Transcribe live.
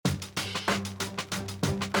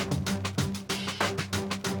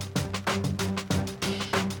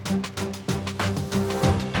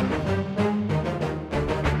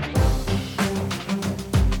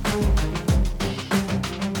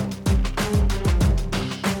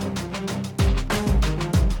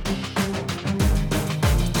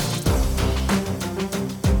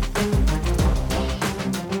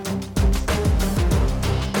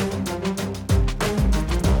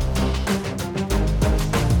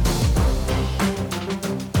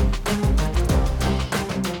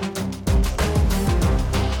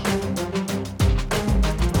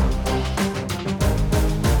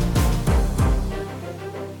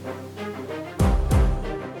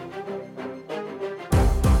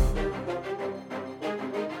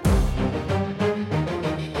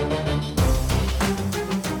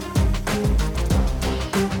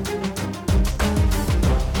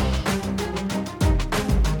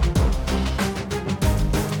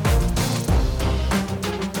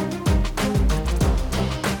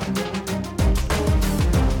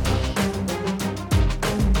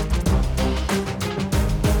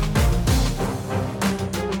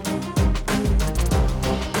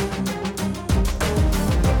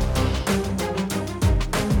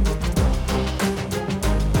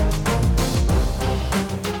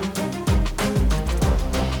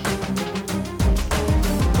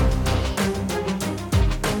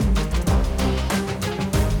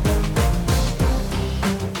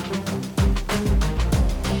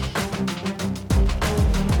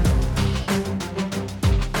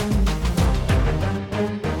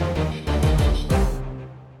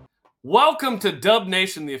Welcome to Dub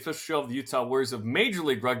Nation, the official show of the Utah Warriors of Major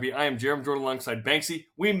League Rugby. I am Jeremy Jordan alongside Banksy.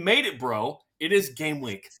 We made it, bro. It is game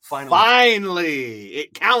week. Finally.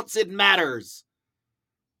 It counts. It matters.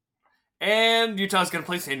 And Utah's going to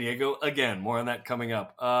play San Diego again. More on that coming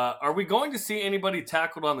up. Are we going to see anybody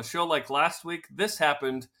tackled on the show like last week? This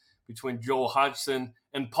happened between Joel Hodgson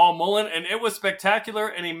and Paul Mullen, and it was spectacular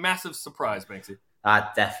and a massive surprise, Banksy.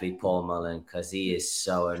 Definitely Paul Mullen, because he is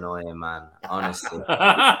so annoying, man. Honestly,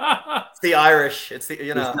 it's the Irish. It's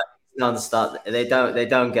the non-stop. They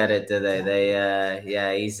don't get it, do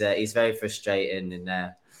they? He's very frustrating,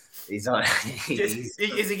 and he's on.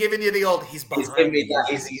 Is he giving you the old? He's giving me that.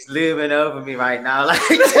 He's looming over me right now, like.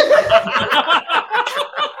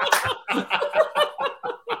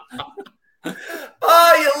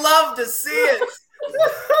 Oh, you love to see it.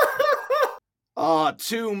 Oh,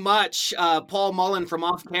 too much. Paul Mullen from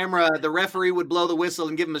off camera, the referee would blow the whistle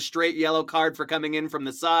and give him a straight yellow card for coming in from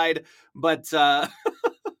the side. But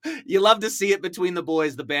you love to see it between the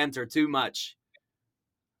boys, the banter, too much.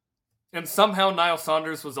 And somehow Niall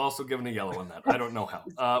Saunders was also given a yellow on that. I don't know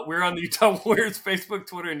how. We're on the Utah Warriors Facebook,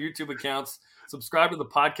 Twitter, and YouTube accounts. Subscribe to the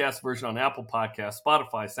podcast version on Apple Podcasts,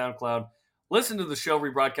 Spotify, SoundCloud. Listen to the show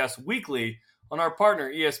rebroadcast weekly on our partner,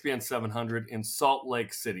 ESPN 700 in Salt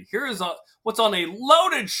Lake City. Here is what's on a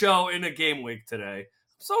loaded show in a game week today.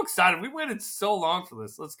 I'm so excited. We waited so long for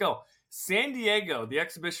this. Let's go. San Diego, the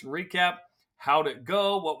exhibition recap. How'd it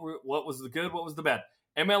go? What was the good? What was the bad?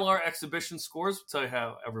 MLR exhibition scores. We'll tell you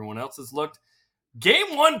how everyone else has looked.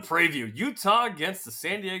 Game 1 preview. Utah against the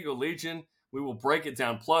San Diego Legion. We will break it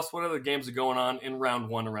down. Plus, what other games are going on in round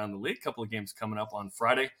 1 around the league? A couple of games coming up on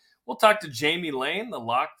Friday. We'll talk to Jamie Lane, the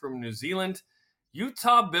lock from New Zealand.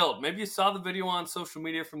 Utah built. Maybe you saw the video on social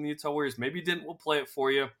media from the Utah Warriors. Maybe you didn't. We'll play it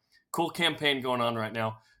for you. Cool campaign going on right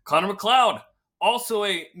now. Connor McLeod, also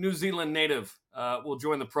a New Zealand native, will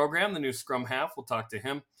join the program, the new scrum half. We'll talk to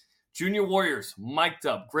him. Junior Warriors, mic'd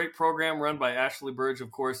up. Great program run by Ashley Burge,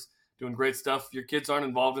 of course, doing great stuff. If your kids aren't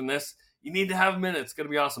involved in this, you need to have a minute. It's going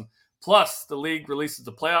to be awesome. Plus, the league releases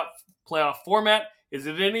the playoff format. Is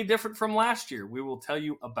it any different from last year? We will tell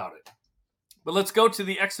you about it. But let's go to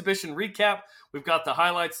the exhibition recap. We've got the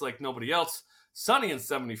highlights like nobody else. Sunny in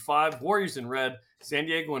 75, Warriors in red, San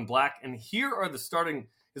Diego in black. And here are the starting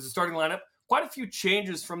lineup. Quite a few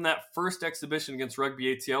changes from that first exhibition against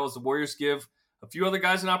Rugby ATL as the Warriors give a few other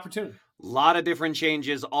guys an opportunity. A lot of different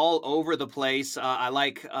changes all over the place. I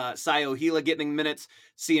like Sayo Hila getting minutes,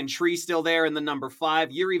 seeing Tree still there in the number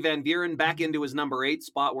 5. Yuri Van Buren back into his number 8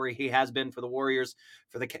 spot where he has been for the Warriors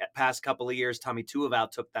for the past couple of years. Tommy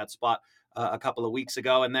Tuivau took that spot a couple of weeks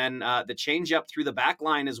ago. And then the change up through the back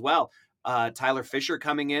line as well. Tyler Fisher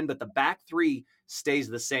coming in, but the back 3 stays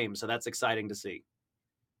the same. So that's exciting to see.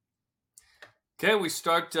 Okay, we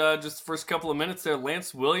start just the first couple of minutes there.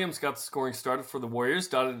 Lance Williams got the scoring started for the Warriors,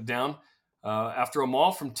 dotted it down after a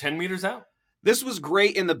maul from 10 meters out. This was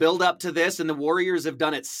great in the build-up to this, and the Warriors have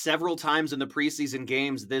done it several times in the preseason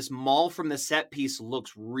games. This maul from the set piece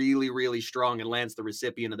looks really, really strong, and Lance the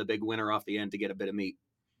recipient of the big winner off the end to get a bit of meat.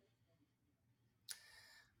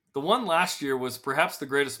 The one last year was perhaps the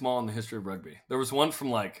greatest maul in the history of rugby. There was one from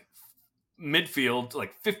like midfield,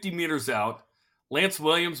 like 50 meters out. Lance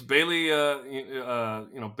Williams, Bailey,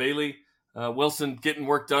 Wilson getting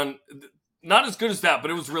work done. Not as good as that,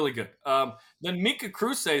 but it was really good. Then Mika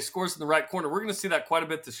Kruse scores in the right corner. We're going to see that quite a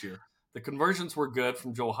bit this year. The conversions were good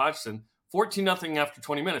from Joel Hodgson. 14-0 after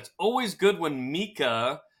 20 minutes. Always good when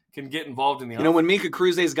Mika can get involved in the offense. When Mika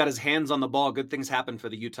Kruse's got his hands on the ball, good things happen for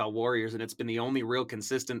the Utah Warriors, and it's been the only real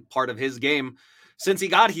consistent part of his game since he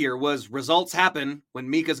got here was results happen when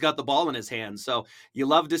Mika's got the ball in his hands. So you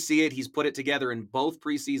love to see it. He's put it together in both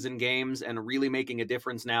preseason games and really making a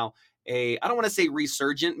difference now. I don't want to say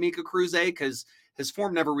resurgent Mika Kruse because his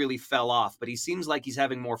form never really fell off, but he seems like he's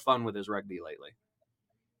having more fun with his rugby lately.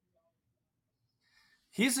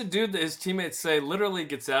 He's a dude that his teammates say literally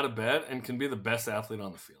gets out of bed and can be the best athlete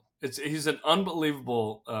on the field. He's an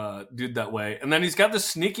unbelievable dude that way. And then he's got this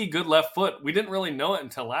sneaky good left foot. We didn't really know it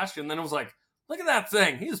until last year. And then it was like, look at that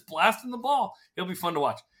thing. He's blasting the ball. It'll be fun to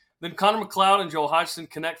watch. Then Connor McLeod and Joel Hodgson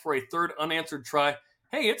connect for a third unanswered try.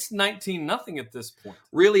 Hey, it's 19-0 at this point.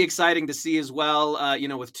 Really exciting to see as well,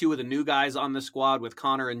 with 2 of the new guys on the squad with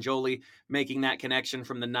Connor and Jolie making that connection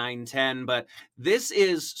from the 9-10. But this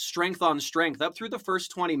is strength on strength. Up through the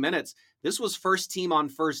first 20 minutes, this was first team on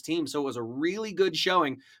first team. So it was a really good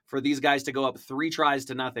showing for these guys to go up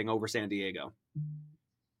 3-0 over San Diego.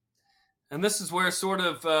 And this is where sort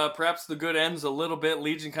of perhaps the good ends a little bit.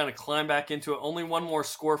 Legion kind of climb back into it. Only one more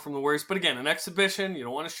score from the Warriors. But again, an exhibition. You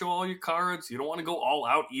don't want to show all your cards. You don't want to go all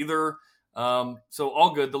out either. So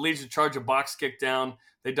all good. The Legion charge a box kick down.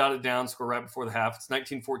 They dotted down, scored right before the half. It's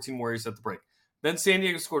 19-14 Warriors at the break. Then San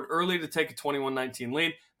Diego scored early to take a 21-19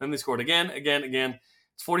 lead. Then they scored again.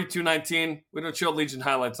 It's 42-19. We don't show Legion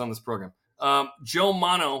highlights on this program. Joe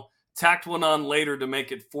Mano tacked one on later to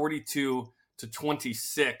make it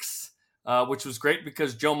 42-26. Which was great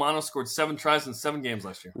because Joe Mano scored 7 tries in 7 games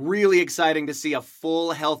last year. Really exciting to see a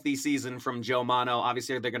full, healthy season from Joe Mano.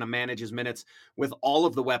 Obviously, they're going to manage his minutes with all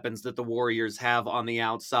of the weapons that the Warriors have on the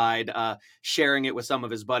outside, sharing it with some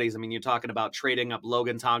of his buddies. I mean, you're talking about trading up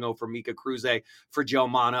Logan Tongo for Mika Cruze for Joe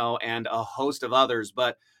Mano and a host of others.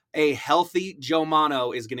 But a healthy Joe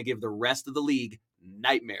Mano is going to give the rest of the league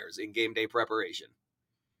nightmares in game day preparation.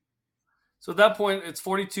 So at that point, it's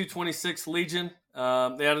 42-26 Legion.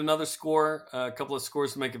 They had another score, a couple of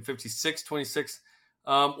scores to make it 56-26.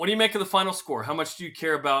 What do you make of the final score? How much do you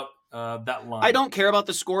care about that line? I don't care about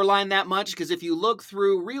the score line that much because if you look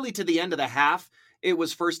through really to the end of the half, it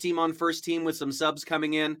was first team on first team with some subs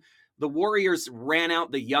coming in. The Warriors ran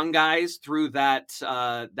out the young guys through that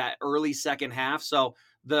early second half. So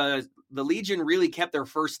the Legion really kept their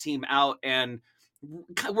first team out and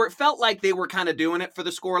it felt like they were kind of doing it for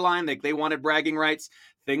the score line. Like they wanted bragging rights.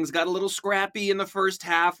 Things got a little scrappy in the first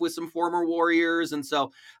half with some former Warriors. And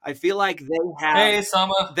so I feel like they have, hey,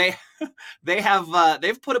 Sama.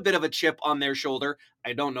 they've put a bit of a chip on their shoulder.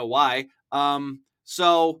 I don't know why.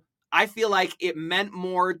 So I feel like it meant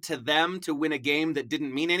more to them to win a game that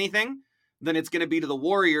didn't mean anything than it's going to be to the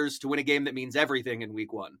Warriors to win a game that means everything in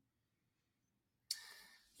week 1.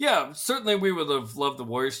 Yeah, certainly we would have loved the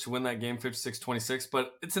Warriors to win that game 56-26,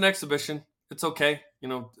 but it's an exhibition. It's okay.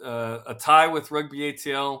 A tie with Rugby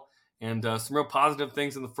ATL and some real positive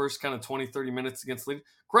things in the first kind of 20, 30 minutes against Legion.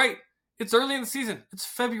 Great. It's early in the season. It's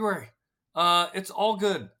February. It's all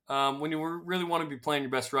good. When you really want to be playing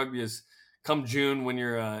your best rugby is come June when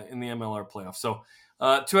you're in the MLR playoffs. So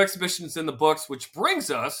 2 exhibitions in the books, which brings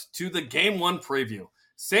us to the Game 1 preview.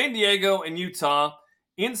 San Diego and Utah.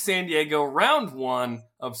 In San Diego, round 1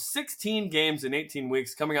 of 16 games in 18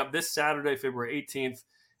 weeks, coming up this Saturday, February 18th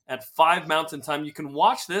at 5 Mountain Time. You can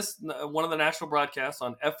watch this, one of the national broadcasts,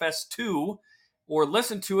 on FS2 or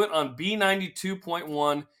listen to it on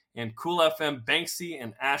B92.1 and Cool FM. Banksy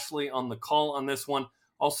and Ashley on the call on this one.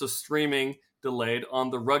 Also streaming delayed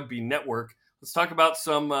on the Rugby Network. Let's talk about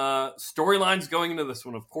some storylines going into this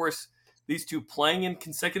one. Of course, these two playing in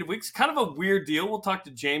consecutive weeks. Kind of a weird deal. We'll talk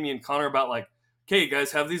to Jamie and Connor about okay, you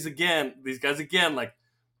guys have these guys again.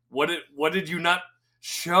 What did you not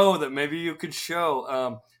show that maybe you could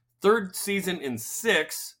show? 3rd season in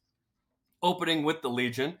 6, opening with the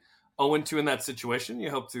Legion, 0-2 in that situation.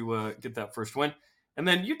 You hope to get that first win, and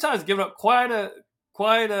then Utah's given up quite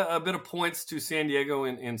a bit of points to San Diego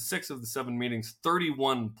in 6 of the 7 meetings,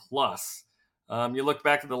 31 plus. You look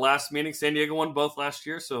back at the last meeting, San Diego won both last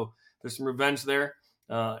year, so there's some revenge there.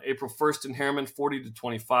 April 1st in Harriman,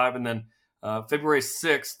 40-25, and then February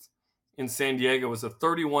 6th in San Diego was a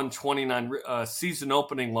 31-29 season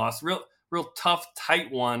opening loss. Real tough, tight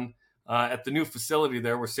one at the new facility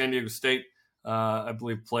there where San Diego State, I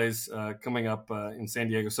believe, plays coming up in San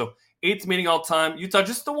Diego. So 8th meeting all time. Utah,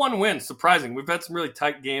 just the 1 win. Surprising. We've had some really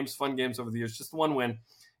tight games, fun games over the years. Just the 1 win.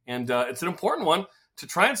 And it's an important one to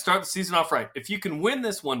try and start the season off right. If you can win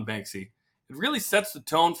this one, Banksy, it really sets the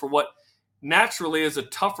tone for what naturally is a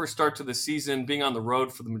tougher start to the season, being on the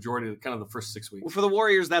road for the majority of kind of the first 6 weeks. Well, for the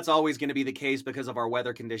Warriors, that's always going to be the case because of our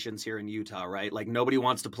weather conditions here in Utah, right? Like nobody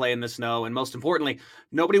wants to play in the snow. And most importantly,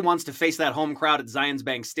 nobody wants to face that home crowd at Zions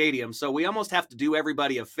Bank Stadium. So we almost have to do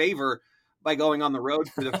everybody a favor by going on the road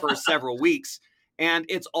for the first several weeks. And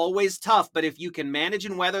it's always tough. But if you can manage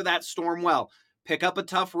and weather that storm well, pick up a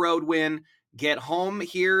tough road win, get home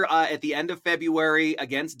here at the end of February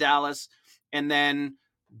against Dallas, and then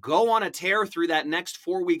go on a tear through that next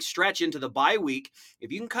 4-week stretch into the bye week.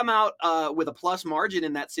 If you can come out with a plus margin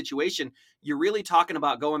in that situation, you're really talking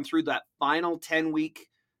about going through that final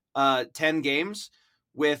 10 games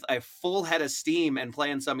with a full head of steam and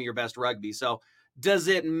playing some of your best rugby. So does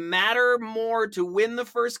it matter more to win the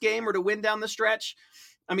first game or to win down the stretch?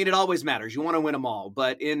 I mean, it always matters. You want to win them all,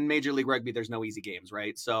 but in Major League Rugby, there's no easy games,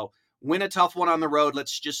 right? So win a tough one on the road.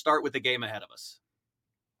 Let's just start with the game ahead of us.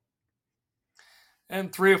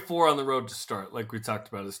 And 3 or 4 on the road to start, like we talked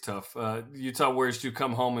about, is tough. Utah Warriors do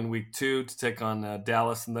come home in week 2 to take on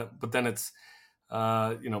Dallas, but then it's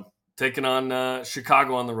taking on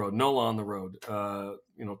Chicago on the road, NOLA on the road,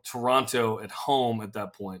 Toronto at home at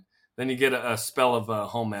that point. Then you get a spell of a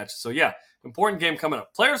home match. So yeah, important game coming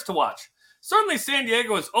up. Players to watch. Certainly San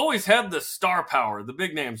Diego has always had the star power, the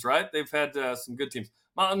big names, right? They've had some good teams.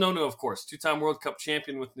 Ma'anonu, of course, 2-time World Cup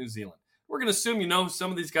champion with New Zealand. We're going to assume you know who some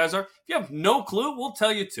of these guys are. If you have no clue, we'll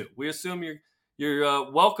tell you too. We assume you You're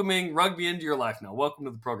welcoming rugby into your life now. Welcome to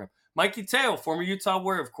the program. Mikey Teo, former Utah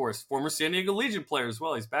Warrior, of course, former San Diego Legion player as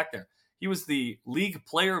well. He's back there. He was the League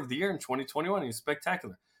Player of the Year in 2021. He's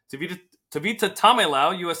spectacular. Tavita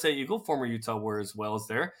Tamelau, USA Eagle, former Utah Warrior as well, is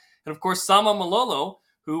there. And, of course, Sama Malolo,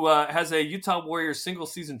 who has a Utah Warriors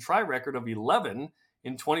single-season try record of 11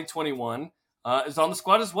 in 2021, is on the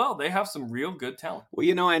squad as well. They have some real good talent. Well,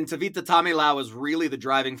 you know, and Tavita Tamelau is really the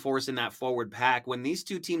driving force in that forward pack. When these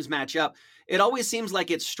two teams match up, it always seems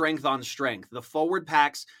like it's strength on strength. The forward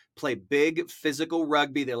packs play big physical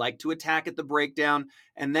rugby. They like to attack at the breakdown,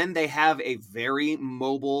 and then they have a very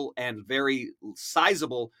mobile and very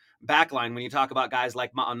sizable backline. When you talk about guys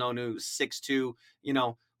like Ma'anonu, 6'2", you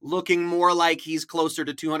know, looking more like he's closer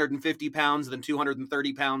to 250 pounds than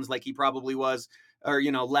 230 pounds like he probably was, or,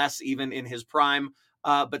 you know, less even in his prime.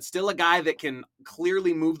 But still a guy that can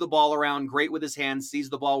clearly move the ball around, great with his hands, sees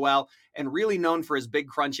the ball well, and really known for his big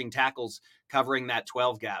crunching tackles covering that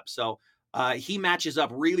 12 gap. So he matches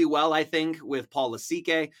up really well, I think, with Paul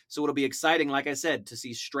Lasike. So it'll be exciting, like I said, to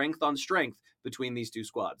see strength on strength between these two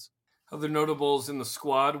squads. Other notables in the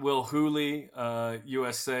squad: Will Hooley,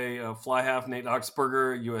 USA fly half; Nate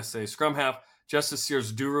Oxberger, USA scrum half; Justice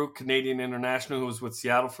Sears-Duru, Canadian international, who was with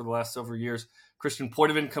Seattle for the last several years. Christian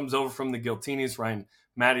Poitevin comes over from the Giltinis. Ryan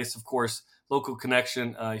Mattias, of course, local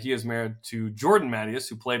connection. He is married to Jordan Mattias,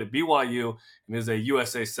 who played at BYU and is a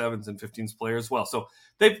USA 7s and 15s player as well. So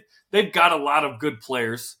they've got a lot of good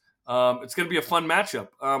players. It's going to be a fun matchup.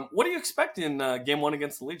 What do you expect in Game 1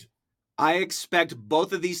 against the Legion? I expect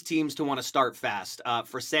both of these teams to want to start fast.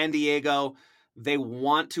 For San Diego, they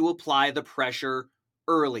want to apply the pressure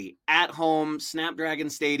early. At home, Snapdragon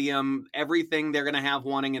Stadium, everything they're going to have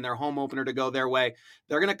wanting in their home opener to go their way.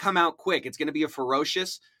 They're going to come out quick. It's going to be a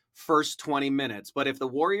ferocious first 20 minutes. But if the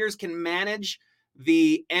Warriors can manage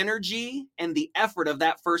the energy and the effort of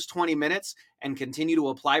that first 20 minutes and continue to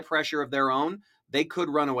apply pressure of their own, they could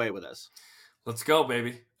run away with us. Let's go,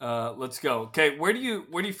 baby. Let's go. Okay, where do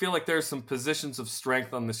you feel like there's some positions of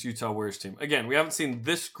strength on this Utah Warriors team? Again, we haven't seen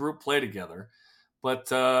this group play together, but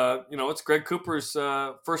it's Greg Cooper's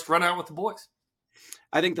first run out with the boys.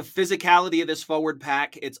 I think the physicality of this forward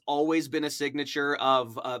pack, it's always been a signature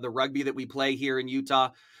of the rugby that we play here in Utah,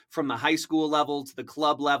 from the high school level to the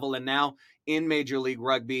club level, and now in Major League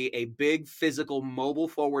Rugby. A big, physical, mobile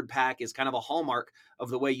forward pack is kind of a hallmark of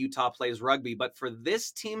the way Utah plays rugby. But for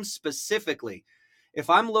this team specifically, if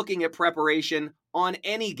I'm looking at preparation on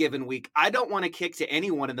any given week, I don't want to kick to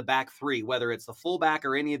anyone in the back three, whether it's the fullback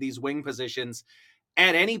or any of these wing positions,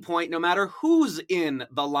 at any point, no matter who's in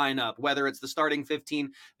the lineup, whether it's the starting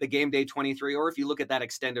 15, the game day 23, or if you look at that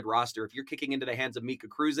extended roster. If you're kicking into the hands of Mika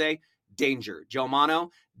Cruze, danger. Joe Mano,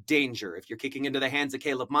 danger. If you're kicking into the hands of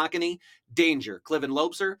Caleb Makini, danger. Cliven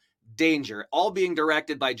Lobser, danger. All being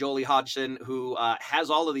directed by Jolie Hodgson, who has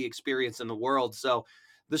all of the experience in the world. So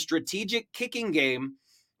the strategic kicking game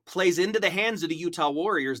plays into the hands of the Utah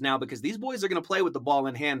Warriors now, because these boys are going to play with the ball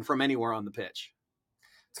in hand from anywhere on the pitch.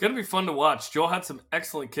 It's going to be fun to watch. Joel had some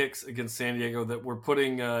excellent kicks against San Diego that were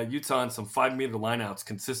putting Utah in some 5-meter lineouts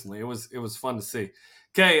consistently. It was fun to see.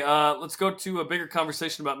 Okay, let's go to a bigger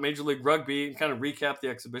conversation about Major League Rugby and kind of recap the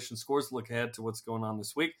exhibition scores, look ahead to what's going on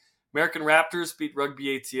this week. American Raptors beat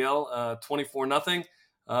Rugby ATL 24-0.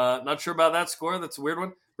 Not sure about that score. That's a weird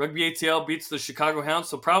one. Rugby ATL beats the Chicago Hounds,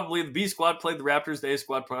 so probably the B squad played the Raptors. The A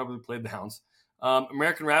squad probably played the Hounds.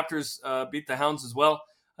 American Raptors beat the Hounds as well.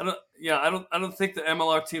 I don't think the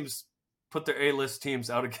MLR teams put their A-list teams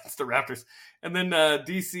out against the Raptors. And then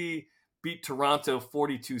DC beat Toronto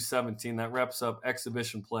 42-17. That wraps up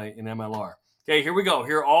exhibition play in MLR. Okay, here we go.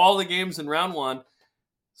 Here are all the games in round one.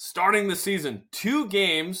 Starting the season, 2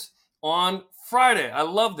 games on Friday. I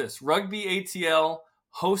love this. Rugby ATL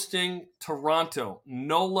hosting Toronto.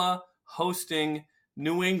 NOLA hosting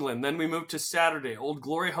New England. Then we move to Saturday. Old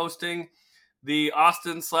Glory hosting the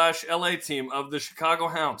Austin/LA team of the Chicago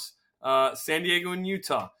Hounds. San Diego and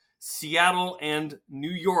Utah. Seattle and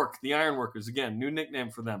New York, the Ironworkers. Again, new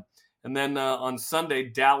nickname for them. And then on Sunday,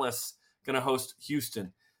 Dallas going to host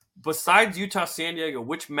Houston. Besides Utah, San Diego,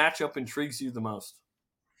 which matchup intrigues you the most?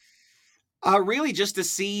 Really just to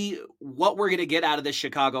see what we're going to get out of this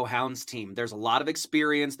Chicago Hounds team. There's a lot of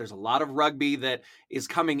experience. There's a lot of rugby that is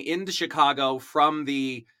coming into Chicago from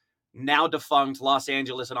the now defunct Los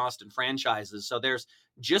Angeles and Austin franchises. So there's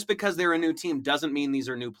just because they're a new team doesn't mean these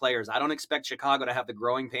are new players. I don't expect Chicago to have the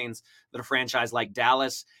growing pains that a franchise like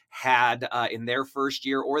Dallas had in their first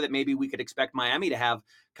year, or that maybe we could expect Miami to have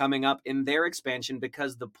coming up in their expansion,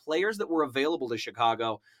 because the players that were available to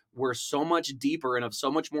Chicago were so much deeper and of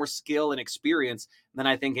so much more skill and experience than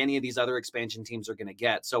I think any of these other expansion teams are going to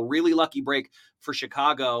get. So really lucky break for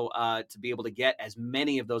Chicago to be able to get as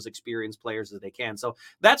many of those experienced players as they can. So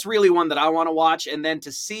that's really one that I want to watch. And then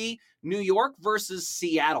to see New York versus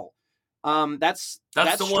Seattle. That's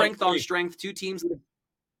strength on strength. Two teams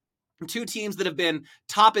that have been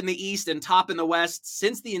top in the East and top in the West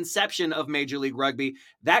since the inception of Major League Rugby.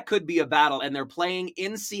 That could be a battle, and they're playing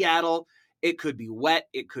in Seattle. It could be wet.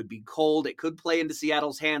 It could be cold. It could play into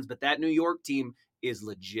Seattle's hands, but that New York team is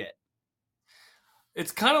legit.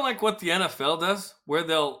 It's kind of like what the NFL does, where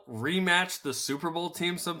they'll rematch the Super Bowl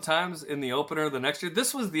team sometimes in the opener the next year.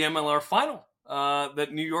 This was the MLR final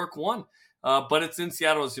that New York won, but it's in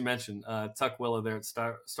Seattle, as you mentioned. Tukwila there at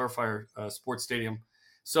Starfire Sports Stadium.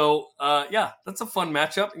 So, that's a fun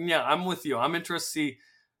matchup. And yeah, I'm with you. I'm interested to see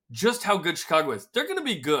just how good Chicago is. They're going to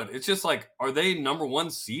be good. It's just like, are they number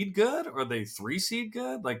 1 seed good? Are they 3 seed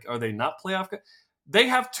good? Like, are they not playoff good? They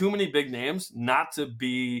have too many big names not to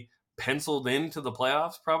be penciled into the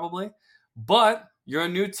playoffs, probably. But you're a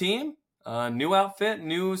new team, new outfit,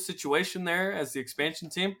 new situation there as the expansion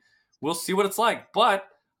team. We'll see what it's like. But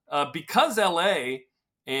because LA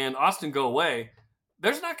and Austin go away,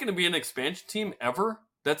 there's not going to be an expansion team ever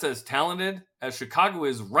that's as talented as Chicago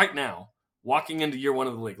is right now, walking into year 1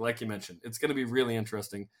 of the league, like you mentioned. It's going to be really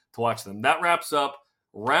interesting to watch them. That wraps up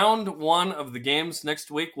round 1 of the games.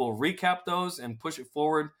 Next week, we'll recap those and push it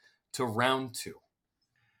forward to round 2.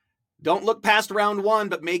 Don't look past round 1,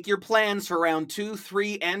 but make your plans for round 2,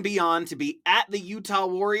 3, and beyond to be at the Utah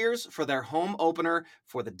Warriors for their home opener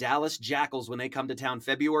for the Dallas Jackals when they come to town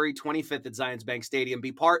February 25th at Zions Bank Stadium.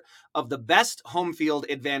 Be part of the best home field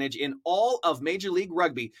advantage in all of Major League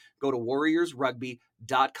Rugby. Go to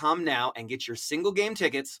warriorsrugby.com now and get your single game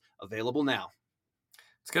tickets available now.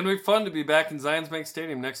 It's going to be fun to be back in Zions Bank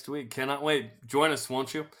Stadium next week. Cannot wait. Join us,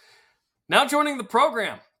 won't you? Now joining the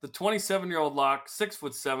program, the 27-year-old lock,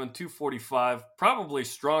 6'7", 245, probably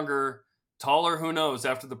stronger, taller, who knows,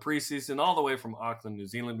 after the preseason, all the way from Auckland, New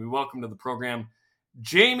Zealand. We welcome to the program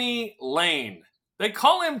Jamie Lane. They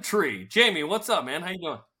call him Tree. Jamie, what's up, man? How you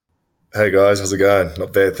doing? Hey, guys. How's it going?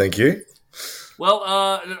 Not bad, thank you. Well,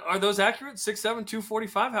 are those accurate? 6'7",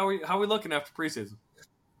 245? How are we looking after preseason?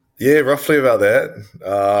 Yeah, roughly about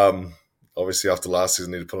that. Obviously, after last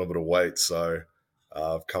season, I need to put on a bit of weight, so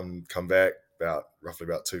I've come back roughly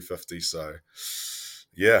about 250. So,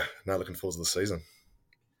 yeah, now looking forward to the season.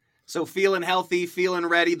 So feeling healthy, feeling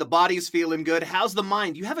ready, the body's feeling good. How's the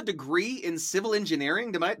mind? You have a degree in civil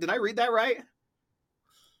engineering. Did I read that right?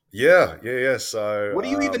 Yeah. So what do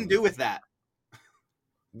you even do with that?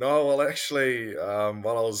 No, well, actually,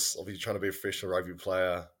 while I was obviously trying to be a professional rugby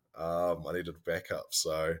player, I needed a backup.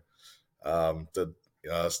 So did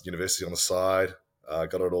university on the side,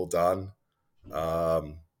 got it all done.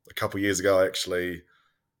 A couple of years ago, I actually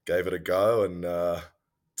gave it a go and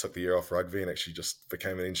took the year off rugby and actually just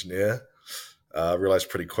became an engineer. Realized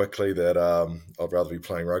pretty quickly that I'd rather be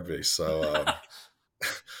playing rugby. So,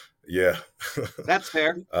 yeah. That's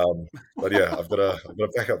fair. But yeah, I've got a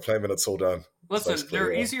backup plan when it's all done. Listen, there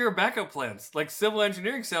are easier backup plans. Like civil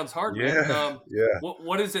engineering sounds hard, yeah, man. Yeah.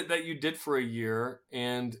 What is it that you did for a year,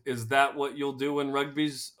 and is that what you'll do when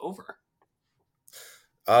rugby's over?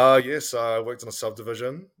 Yes, I worked on a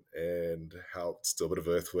subdivision and helped do a bit of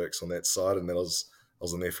earthworks on that side, and then I was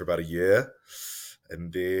in there for about a year,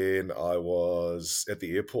 and then I was at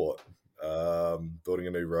the airport building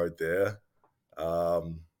a new road there.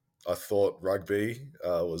 I thought rugby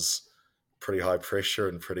was pretty high pressure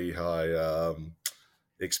and pretty high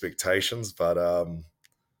expectations, but when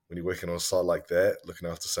you're working on a site like that, looking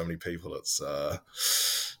after so many people, it's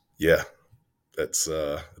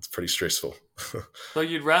pretty stressful. So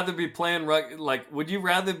you'd rather be playing rugby? Like, would you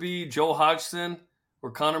rather be Joe Hodgson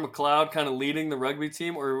or Connor McLeod kind of leading the rugby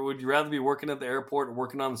team, or would you rather be working at the airport or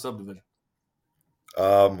working on the subdivision?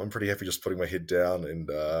 I'm pretty happy just putting my head down and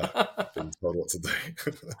being told what to do,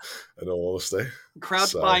 in all honesty.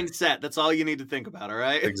 Crouch mindset. That's all you need to think about, all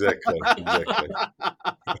right? Exactly.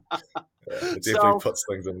 It definitely puts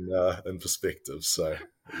things in perspective. So,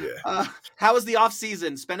 yeah. How was the off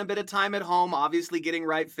season? Spent a bit of time at home, obviously getting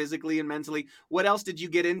right physically and mentally. What else did you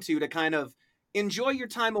get into to kind of enjoy your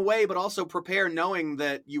time away, but also prepare knowing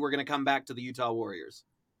that you were going to come back to the Utah Warriors?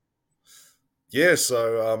 Yeah,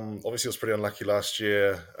 so obviously I was pretty unlucky last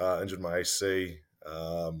year, injured my AC.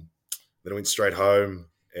 Then I went straight home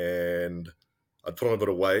and I'd put on a bit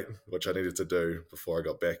of weight, which I needed to do before I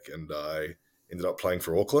got back, and I ended up playing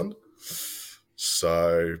for Auckland.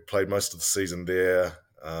 So played most of the season there.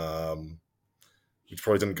 Which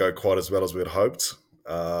probably didn't go quite as well as we had hoped.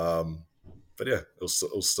 But yeah, it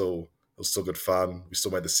was still good fun. We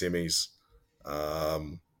still made the semis.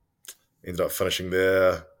 Ended up finishing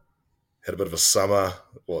there. Had a bit of a summer.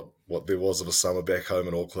 What there was of a summer back home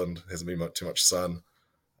in Auckland. Hasn't been too much sun.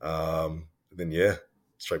 Then yeah,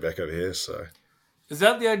 straight back over here. So Is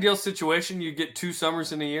that the ideal situation? You get 2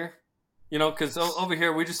 summers in a year? Because over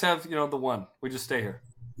here we just have the one. We just stay here.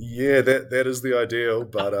 yeah, that is the ideal.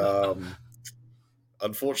 But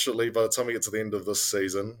unfortunately, by the time we get to the end of this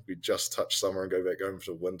season, we just touch summer and go back home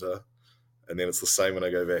for winter, and then it's the same when I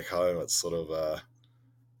go back home. It's sort of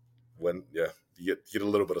you get a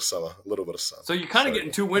little bit of summer, a little bit of sun. So you're kind of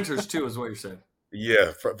getting 2 winters too, is what you're saying.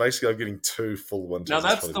 Yeah, basically I'm getting 2 full winters. Now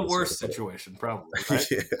that's the worst situation, probably. Right?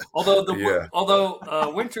 Yeah.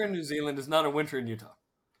 Although winter in New Zealand is not a winter in Utah.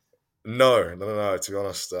 No. To be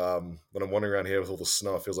honest, when I'm wandering around here with all the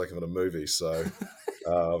snow, it feels like I'm in a movie. So,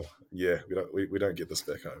 yeah, we don't get this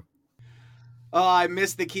back home. Oh, I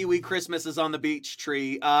miss the Kiwi Christmases on the beach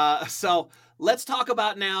tree. So let's talk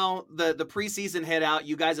about now the preseason head out.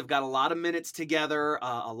 You guys have got a lot of minutes together,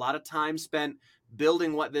 a lot of time spent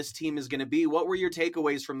building what this team is going to be. What were your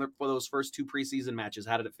takeaways for those first 2 preseason matches?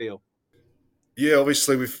 How did it feel? Yeah,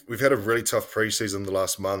 obviously we've had a really tough preseason the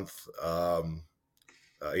last month.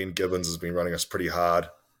 Ian Gibbons has been running us pretty hard,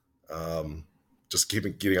 just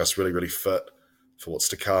getting us really, really fit for what's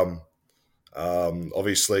to come.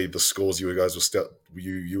 Obviously, the scores you guys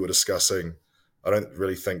were discussing, I don't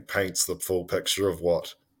really think paints the full picture of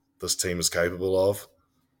what this team is capable of.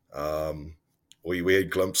 We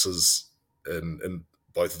had glimpses in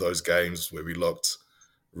both of those games where we looked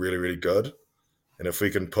really, really good, and if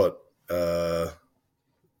we can put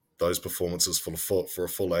those performances for a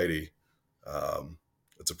full 80,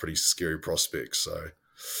 it's a pretty scary prospect. So,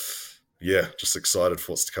 yeah, just excited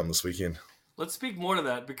for what's to come this weekend. Let's speak more to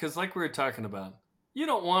that because, like we were talking about, you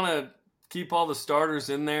don't want to keep all the starters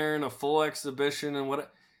in there in a full exhibition and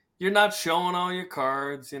what. You're not showing all your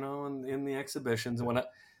cards, in the exhibitions and whatnot.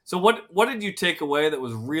 So, what did you take away that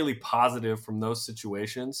was really positive from those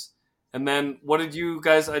situations? And then, what did you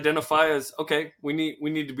guys identify as okay? We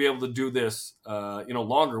need to be able to do this,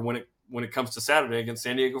 longer when it comes to Saturday against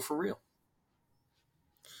San Diego for real.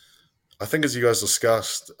 I think, as you guys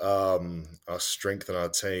discussed, our strength in our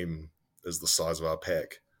team is the size of our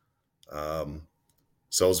pack.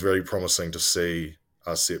 So it was very promising to see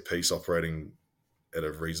our set piece operating at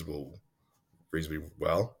a reasonably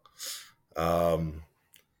well.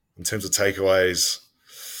 In terms of takeaways,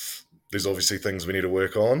 there's obviously things we need to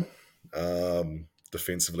work on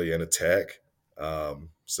defensively and attack.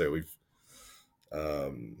 So we've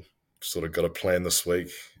sort of got a plan this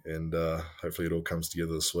week, and hopefully it all comes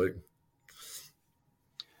together this week.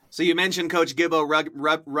 So you mentioned Coach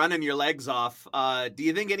Gibbo running your legs off. Do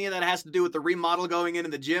you think any of that has to do with the remodel going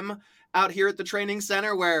into the gym out here at the training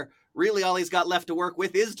center, where really all he's got left to work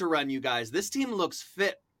with is to run you guys? This team looks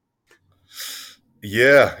fit.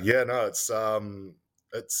 Yeah, no, it's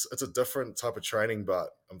a different type of training, but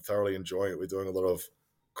I'm thoroughly enjoying it. We're doing a lot of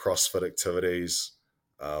CrossFit activities,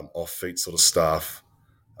 off-feet sort of stuff.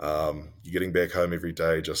 You're getting back home every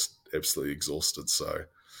day just absolutely exhausted. So,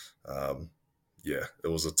 yeah, it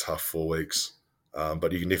was a tough 4 weeks,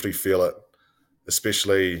 but you can definitely feel it,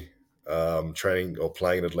 especially training or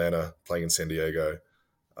playing in Atlanta, playing in San Diego.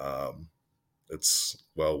 It's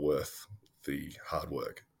well worth the hard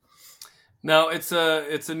work. Now it's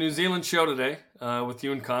a New Zealand show today with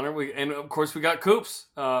you and Connor. And of course we got Coops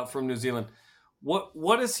from New Zealand.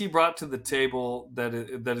 What has he brought to the table that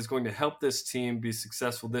is going to help this team be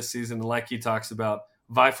successful this season? And like he talks about,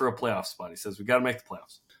 vie for a playoff spot. He says we got to make the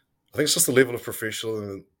playoffs. I think it's just the level of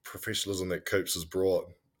professionalism that Coops has brought.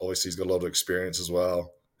 Obviously, he's got a lot of experience as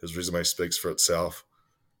well. His resume speaks for itself.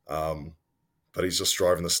 But he's just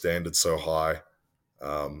driving the standard so high,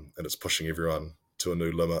 and it's pushing everyone to a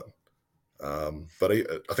new limit. But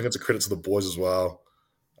I think it's a credit to the boys as well.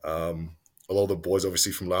 A lot of the boys,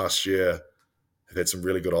 obviously, from last year have had some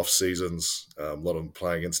really good off seasons. A lot of them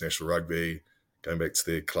playing international rugby, going back to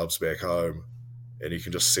their clubs back home. And you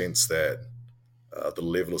can just sense that the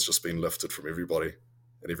level has just been lifted from everybody,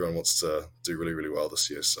 and everyone wants to do really, really well this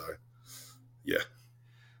year. So, yeah.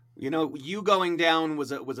 You going down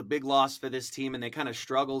was a big loss for this team, and they kind of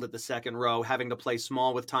struggled at the second row, having to play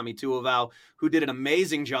small with Tommy Tuivau, who did an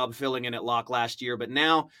amazing job filling in at lock last year. But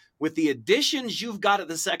now, with the additions you've got at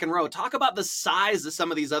the second row, talk about the size of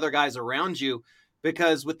some of these other guys around you.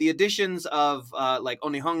 because with the additions of like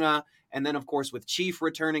Onihunga, and then of course with Chief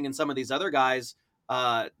returning and some of these other guys,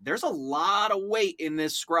 there's a lot of weight in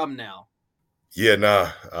this scrum now. Yeah, no,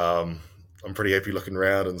 I'm pretty happy looking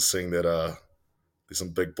around and seeing that there's some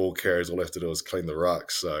big ball carriers. All I have to do is clean the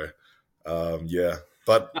ruck. So, yeah,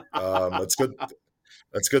 but it's good.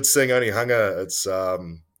 It's good seeing Onihunga. It's a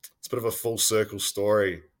bit of a full circle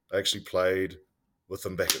story. I actually played with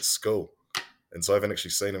him back at school, and so I haven't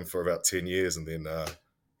actually seen him for about 10 years. And then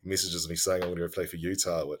he messages me saying I'm going to go play for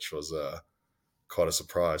Utah, which was quite a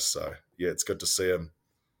surprise. So, yeah, it's good to see him.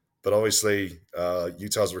 But obviously,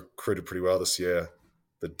 Utah's recruited pretty well this year.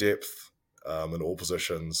 The depth in all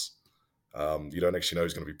positions, you don't actually know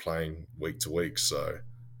who's going to be playing week to week. So,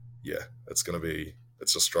 yeah, it's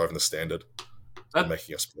just driving the standard and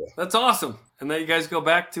making us better. That's awesome. And then you guys go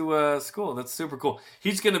back to school. That's super cool.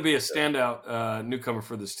 He's going to be a standout newcomer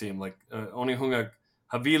for this team. Like Onihunga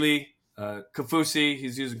Havili, Kafusi.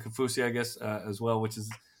 He's using Kafusi, I guess, as well, which is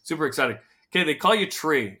super exciting. Okay, they call you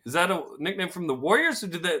Tree. Is that a nickname from the Warriors, or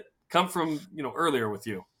did that come from earlier with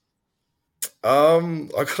you? I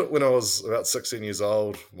got it when I was about 16 years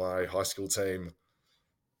old. My high school team.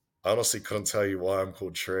 I honestly couldn't tell you why I'm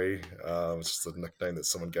called Tree. It's just a nickname that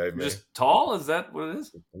someone gave me. Just tall? Is that what it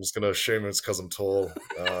is? I'm just going to assume it's because I'm tall.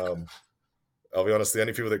 I'll be honest, the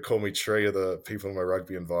only people that call me Tree are the people in my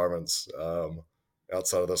rugby environments.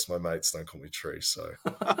 Outside of this, my mates don't call me Tree. So,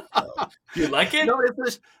 you like it? No,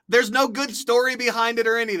 there's no good story behind it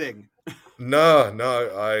or anything. No.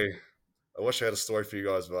 I wish I had a story for you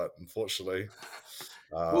guys, but unfortunately,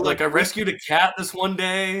 I rescued a cat this one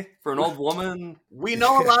day for an old woman. We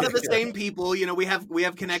know a lot of the same people. We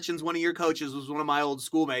have connections. One of your coaches was one of my old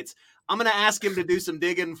schoolmates. I'm going to ask him to do some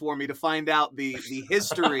digging for me to find out the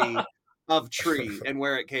history of Tree and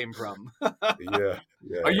where it came from. Yeah.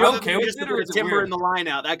 Are you okay with it, or is timber weird? in the line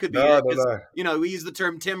out? That could be No, it. no. We use the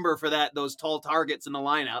term timber for those tall targets in the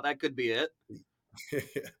line out. That could be it.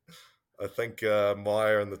 I think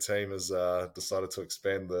Meyer and the team has decided to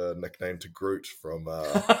expand the nickname to Groot from that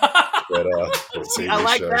TV I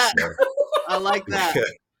like show. that. So, I like that.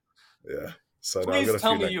 yeah. So Please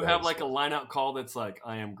tell me you have like a line-out call that's like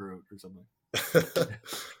 "I am Groot" or something.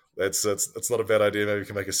 That's not a bad idea. Maybe we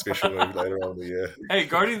can make a special movie later on in the year. Hey,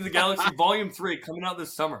 Guardians of the Galaxy Volume 3 coming out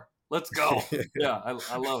this summer. Let's go. Yeah,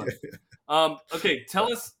 I love it. Okay,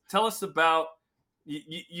 tell us about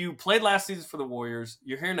you played last season for the Warriors.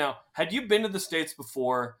 You're here now. Had you been to the States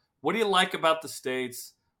before? What do you like about the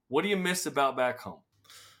States? What do you miss about back home?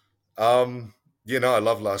 I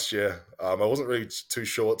loved last year. I wasn't really too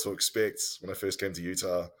sure what to expect when I first came to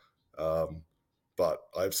Utah, but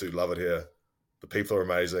I absolutely love it here. The people are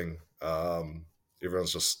amazing.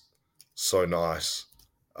 Everyone's just so nice.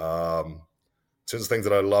 In terms of things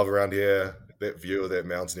that I love around here, that view of that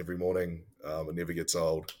mountain every morning, it never gets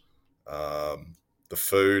old. The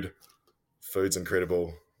food's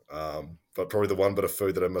incredible. But probably the one bit of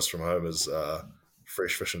food that I miss from home is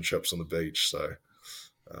fresh fish and chips on the beach. So,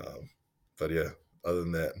 but yeah, other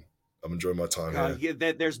than that, I'm enjoying my time here.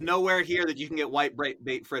 There's nowhere here that you can get white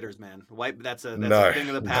bait fritters, man. That's a thing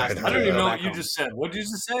of the past. I don't even know what you just said. What did you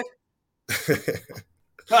just say?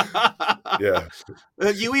 Yeah.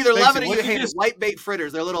 You either love it or you hate it. White bait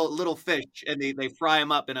fritters. They're little fish, and they fry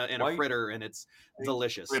them up in a fritter, and it's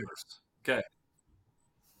delicious. Fritters. Okay.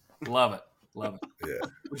 Love it. Yeah.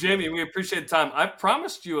 Well, Jamie, we appreciate the time. I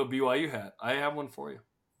promised you a BYU hat. I have one for you.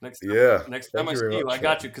 Next time I see you, I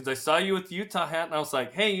got you because I saw you with the Utah hat, and I was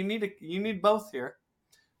like, "Hey, you need both here."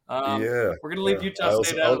 We're gonna leave Utah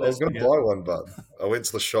State out of this. I was going to buy one, but I went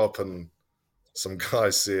to the shop and some guy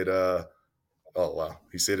said, "Oh wow,"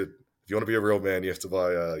 he said, "If you want to be a real man, you have to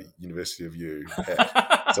buy a University of U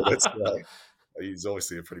hat." So that's why he's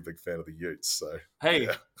obviously a pretty big fan of the Utes. So hey,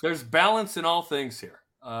 there's balance in all things here.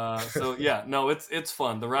 So yeah, no, it's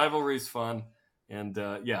fun. The rivalry's fun, and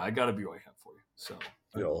I got a BYU hat for you. So.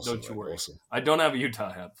 Don't you worry. Awesome. I don't have a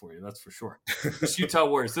Utah hat for you, that's for sure. It's Utah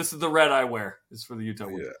Warriors. This is the red I wear. It's for the Utah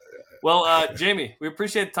Warriors. Yeah. Well, Jamie, we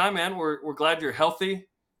appreciate the time, man. We're glad you're healthy.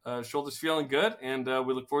 Shoulders feeling good, and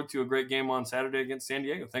we look forward to a great game on Saturday against San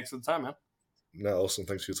Diego. Thanks for the time, man. No, awesome.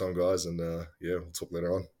 Thanks for your time, guys, and we'll talk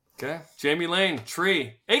later on. Okay. Jamie Lane,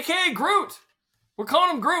 Tree, a.k.a. Groot. We're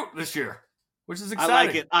calling him Groot this year, which is exciting. I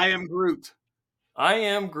like it. I am Groot. I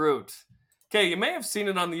am Groot. Okay, you may have seen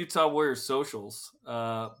it on the Utah Warriors socials,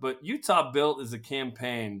 but Utah Built is a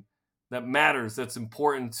campaign that matters, that's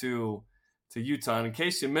important to Utah. And in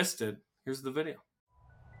case you missed it, here's the video.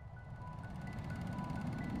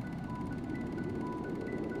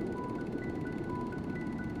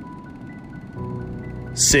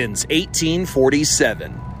 Since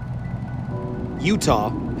 1847, Utah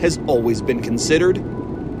has always been considered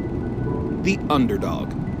the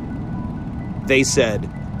underdog. They said,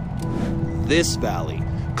 this valley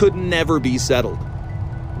could never be settled,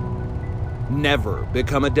 never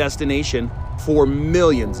become a destination for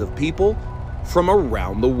millions of people from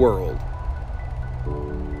around the world.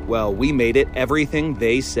 Well, we made it everything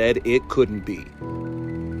they said it couldn't be.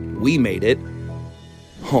 We made it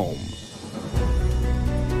home.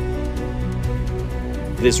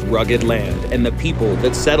 This rugged land and the people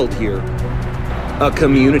that settled here, a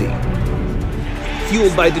community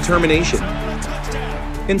fueled by determination,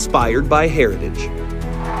 inspired by heritage,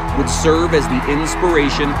 would serve as the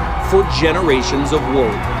inspiration for generations of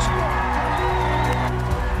warriors.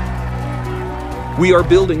 We are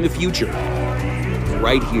building the future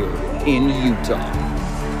right here in Utah.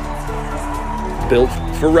 Built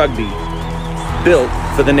for rugby, built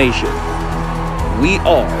for the nation. We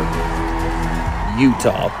are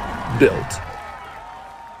Utah Built.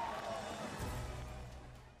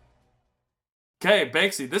 Okay,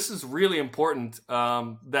 Banksy, this is really important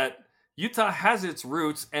that Utah has its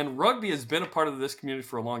roots, and rugby has been a part of this community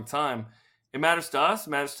for a long time. It matters to us,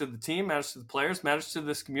 matters to the team, matters to the players, matters to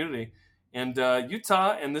this community. And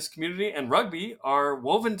Utah and this community and rugby are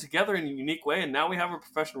woven together in a unique way, and now we have a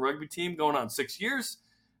professional rugby team going on 6 years.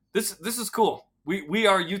 This is cool. We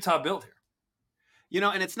are Utah Built here. You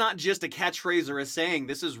know, and it's not just a catchphrase or a saying.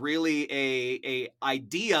 This is really a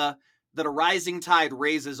idea that a rising tide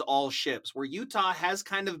raises all ships, where Utah has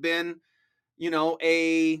kind of been, you know,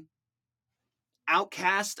 a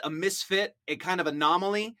outcast, a misfit, a kind of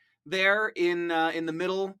anomaly there in the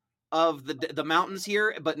middle of the mountains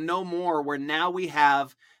here, but no more, where now we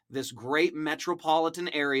have this great metropolitan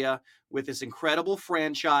area with this incredible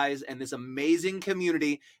franchise and this amazing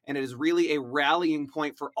community, and it is really a rallying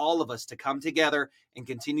point for all of us to come together and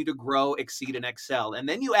continue to grow, exceed, and excel. And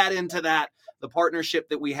then you add into that the partnership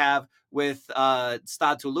that we have with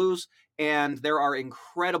Stade Toulouse, and there are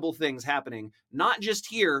incredible things happening, not just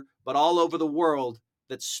here, but all over the world,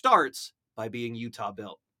 that starts by being Utah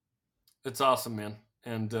Built. It's awesome, man.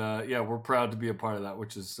 And yeah, we're proud to be a part of that,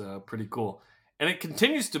 which is pretty cool. And it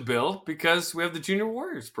continues to build because we have the Junior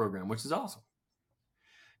Warriors program, which is awesome.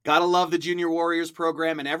 Gotta love the Junior Warriors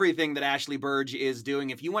program and everything that Ashley Burge is doing.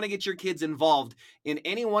 If you want to get your kids involved in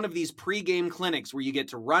any one of these pregame clinics where you get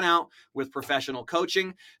to run out with professional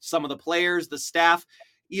coaching, some of the players, the staff,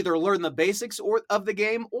 either learn the basics of the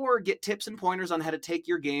game or get tips and pointers on how to take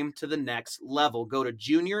your game to the next level, go to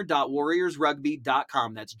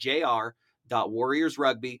junior.warriorsrugby.com. That's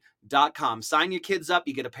jr.warriorsrugby.com. Sign your kids up.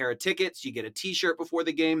 You get a pair of tickets. You get a t-shirt before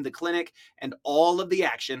the game, the clinic, and all of the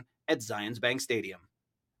action at Zions Bank Stadium.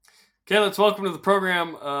 Okay, let's welcome to the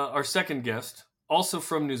program our second guest, also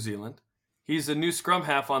from New Zealand. He's a new scrum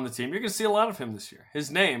half on the team. You're going to see a lot of him this year. His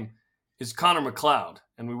name is Connor McLeod,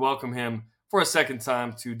 and we welcome him for a second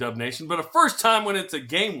time to Dub Nation, but a first time when it's a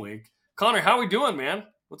game week. Connor, how we doing, man?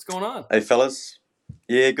 What's going on? Hey, fellas.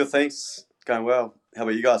 Yeah, good, thanks. Going well. How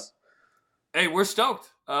about you guys? Hey, we're stoked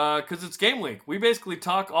because it's game week. We basically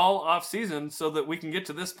talk all off season so that we can get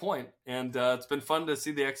to this point, and it's been fun to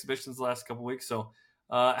see the exhibitions the last couple weeks. So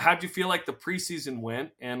how'd you feel like the preseason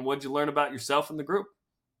went, and what'd you learn about yourself and the group?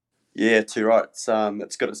 Yeah, too right.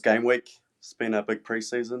 It's good. It's game week. It's been a big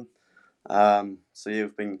preseason. So yeah,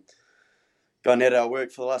 we've been going at our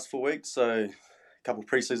work for the last 4 weeks. So a couple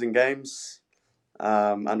preseason games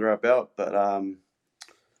under our belt, but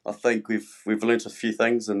I think we've learnt a few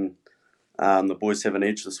things, and the boys have an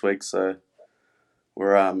edge this week. So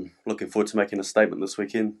we're looking forward to making a statement this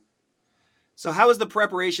weekend. So how is the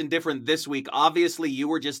preparation different this week? Obviously, you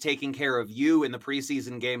were just taking care of you in the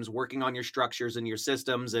preseason games, working on your structures and your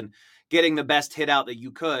systems and getting the best hit out that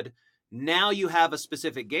you could. Now you have a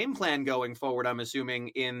specific game plan going forward, I'm assuming,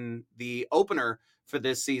 in the opener for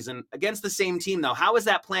this season against the same team, though. How is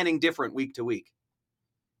that planning different week to week?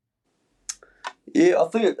 Yeah, I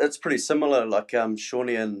think it's pretty similar. Like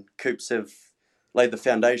Shawnee and Coops have laid the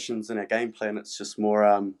foundations in our game plan. It's just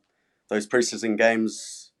more those preseason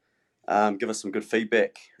games give us some good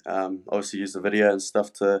feedback. Obviously use the video and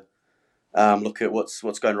stuff to look at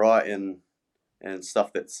what's going right and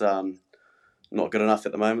stuff that's not good enough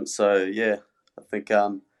at the moment. So yeah, I think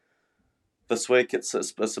this week it's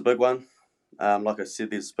a big one. Like I said,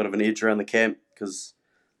 there's a bit of an edge around the camp because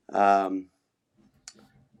a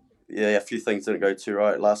few things didn't go too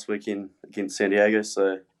right last weekend against San Diego.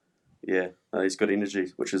 So yeah, he's got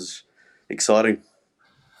energy, which is exciting.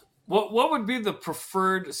 What would be the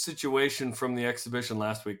preferred situation from the exhibition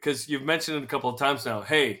last week? Because you've mentioned it a couple of times now.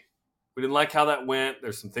 Hey, we didn't like how that went.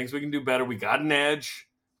 There's some things we can do better. We got an edge,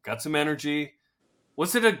 got some energy.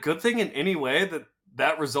 Was it a good thing in any way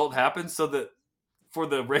that result happened so that for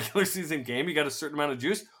the regular season game, you got a certain amount of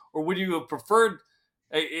juice, or would you have preferred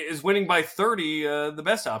is winning by 30 the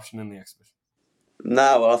best option in the exhibition?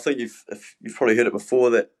 No, well, I think you've probably heard it before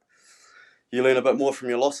that you learn a bit more from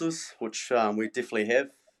your losses, which we definitely have.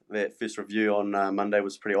 That first review on Monday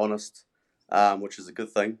was pretty honest, which is a good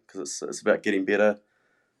thing because it's about getting better.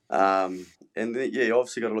 And then, you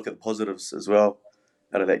obviously got to look at the positives as well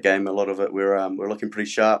out of that game. A lot of it we're looking pretty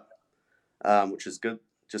sharp, which is good.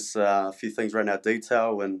 Just a few things around our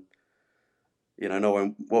detail and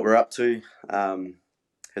knowing what we're up to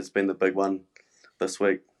has been the big one this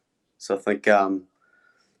week. So I think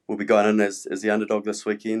we'll be going in as the underdog this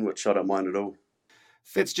weekend, which I don't mind at all.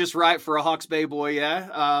 Fits just right for a Hawke's Bay boy,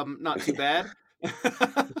 yeah. Not too bad.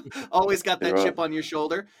 Always got that chip on your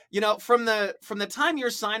shoulder. From the time your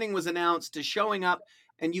signing was announced to showing up,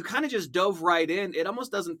 and you kind of just dove right in, it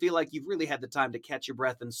almost doesn't feel like you've really had the time to catch your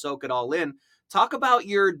breath and soak it all in. Talk about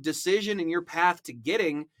your decision and your path to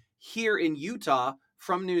getting here in Utah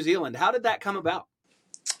from New Zealand. How did that come about?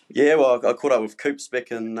 Yeah, well, I caught up with Coops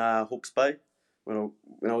back in Hawke's Bay when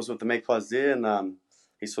I was with the Magpies there, and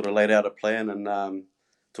he sort of laid out a plan and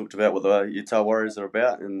talked about what the Utah Warriors are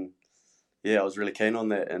about, and yeah, I was really keen on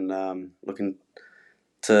that and looking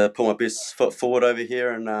to put my best foot forward over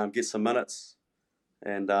here and get some minutes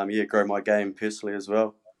and grow my game personally as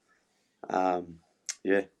well.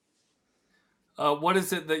 What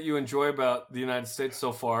is it that you enjoy about the United States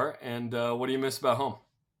so far, and what do you miss about home?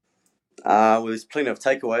 Well, there's plenty of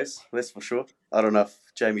takeaways, that's for sure. I don't know if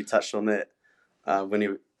Jamie touched on that when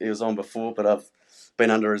he was on before, but I've been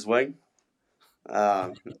under his wing.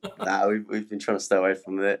 We've been trying to stay away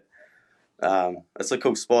from that. It's a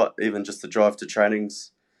cool spot, even just to drive to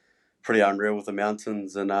trainings. Pretty unreal with the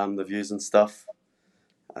mountains and the views and stuff.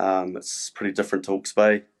 It's pretty different to Hawke's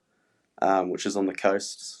Bay, which is on the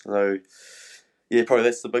coast. So, yeah, probably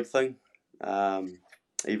that's the big thing.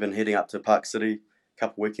 Even heading up to Park City a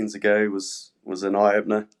couple weekends ago was an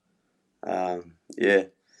eye-opener.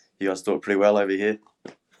 You guys do it pretty well over here.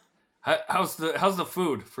 How's the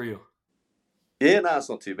food for you? Yeah, no, it's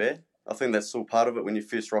not too bad. I think that's all part of it. When you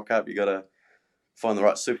first rock up, you got to find the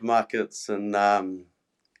right supermarkets and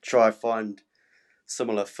try find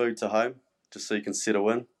similar food to home, just so you can settle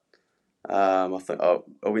in. I think I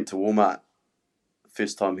went to Walmart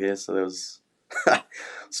first time here, so there was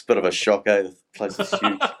it's a bit of a shock. The place is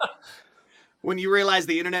huge. When you realize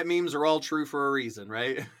the internet memes are all true for a reason,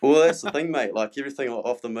 right? Well, that's the thing, mate. Like everything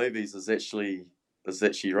off the movies is actually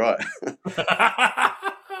right.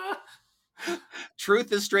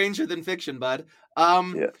 Truth is stranger than fiction, bud.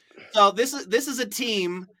 Yeah. So this is a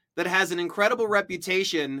team that has an incredible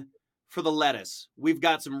reputation for the lettuce. We've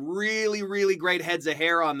got some really, really great heads of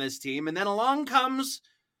hair on this team, and then along comes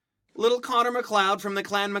little Connor McLeod from the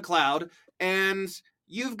Clan McLeod, and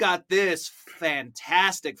you've got this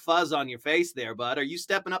fantastic fuzz on your face there, bud. Are you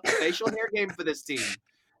stepping up the facial hair game for this team?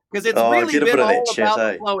 Because it's really been all about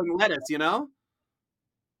the flowing lettuce, you know?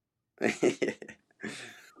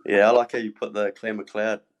 Yeah, I like how you put the Clan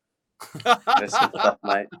McLeod. That's some stuff,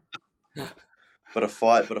 mate. Bit of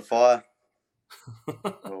fire.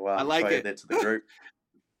 Well, I like it. That to the group.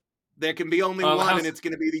 There can be only one, and it's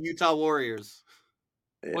going to be the Utah Warriors.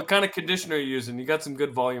 Yeah. What kind of conditioner are you using? You got some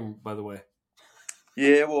good volume, by the way.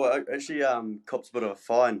 Yeah, well, actually, copped a bit of a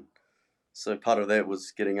fine. So part of that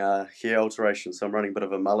was getting a hair alteration. So I'm running a bit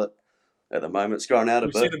of a mullet at the moment. It's growing out a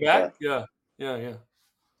bit. You see the back? Yeah.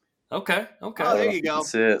 Okay. Oh, there you go.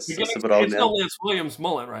 It's a bit old now. It's no Lance Williams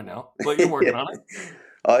mullet right now, but you're working on it.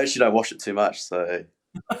 I actually don't wash it too much, so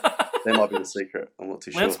that might be the secret. I'm not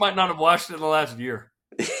too sure. Lance might not have washed it in the last year.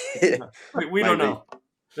 We don't know.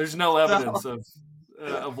 There's no evidence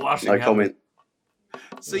of washing. No comment.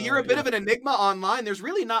 So you're a bit of an enigma online. There's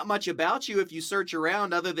really not much about you if you search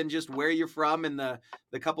around, other than just where you're from and the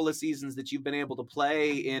couple of seasons that you've been able to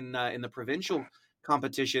play in the provincial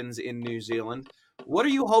competitions in New Zealand. What are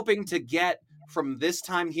you hoping to get from this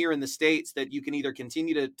time here in the States that you can either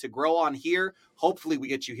continue to grow on here? Hopefully we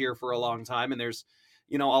get you here for a long time, and there's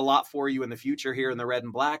a lot for you in the future here in the red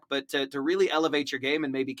and black, but to really elevate your game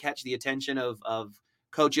and maybe catch the attention of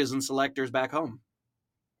coaches and selectors back home.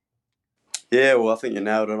 Yeah, well, I think you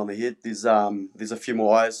nailed it on the head. There's a few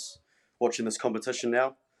more eyes watching this competition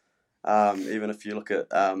now. Even if you look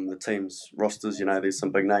at the team's rosters, there's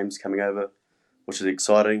some big names coming over, which is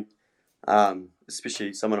exciting.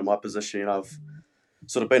 Especially someone in my position, I've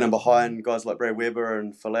sort of been in behind guys like Brad Weber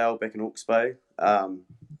and Falau back in Hawke's Bay,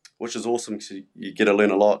 which is awesome because you get to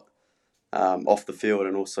learn a lot off the field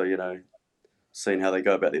and also, seeing how they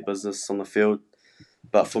go about their business on the field.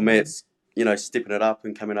 But for me, it's, stepping it up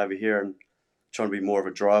and coming over here and trying to be more of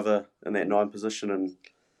a driver in that 9 position and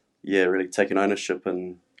really taking ownership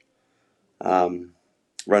and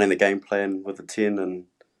running the game plan with the 10. And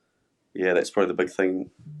that's probably the big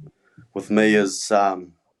thing with me is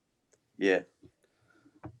adding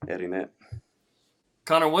that.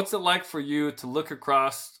 Connor, what's it like for you to look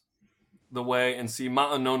across the way and see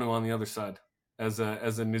Ma'anonu on the other side as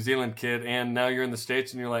a New Zealand kid, and now you're in the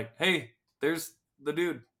States and you're like, hey, there's the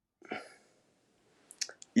dude?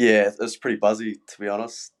 Yeah, it's pretty buzzy, to be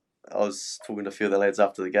honest. I was talking to a few of the lads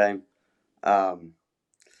after the game. You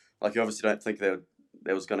obviously don't think that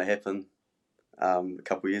was going to happen a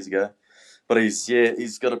couple of years ago, but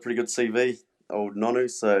he's got a pretty good CV, old Nonu.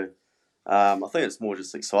 So I think it's more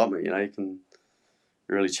just excitement. You can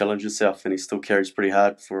really challenge yourself, and he still carries pretty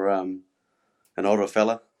hard for an older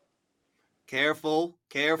fella. Careful.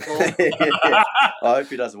 I hope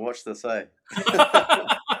he doesn't watch this, eh?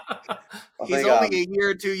 He's only a year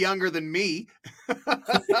or two younger than me.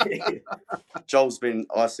 Joel's been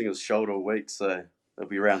icing his shoulder all week, so it'll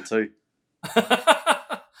be round 2.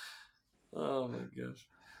 Oh my gosh.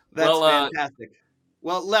 That's fantastic.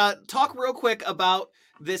 Well, talk real quick about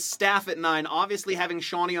this staff at 9. Obviously, having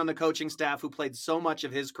Shawnee on the coaching staff, who played so much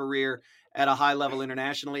of his career at a high level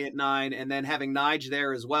internationally at 9, and then having Nige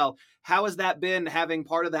there as well. How has that been, having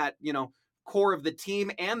part of that, core of the team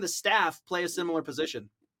and the staff play a similar position?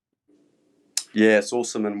 Yeah, it's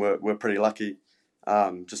awesome, and we're pretty lucky.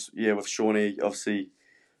 With Shawnee, obviously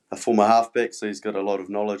a former halfback, so he's got a lot of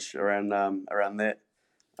knowledge around that.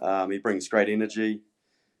 He brings great energy,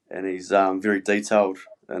 and he's very detailed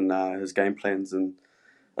in his game plans and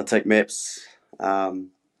attack maps.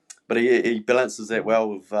 But he balances that well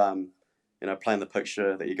with playing the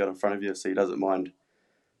picture that you got in front of you, so he doesn't mind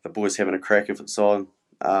the boys having a crack if it's on.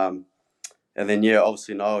 And then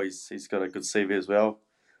obviously Noah, he's got a good CV as well.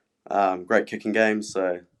 Great kicking game,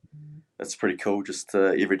 so it's pretty cool just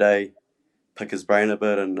to every day pick his brain a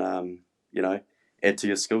bit and add to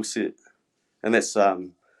your skill set. And that's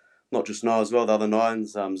not just Noah as well, the other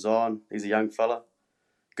 9s. Zion, he's a young fella,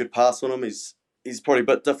 good pass on him. He's probably a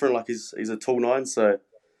bit different, like he's a tall 9, so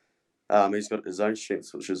he's got his own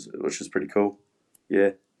strengths, which is pretty cool.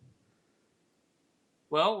 Yeah.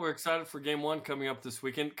 Well, we're excited for Game 1 coming up this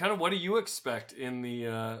weekend. Kind of, what do you expect in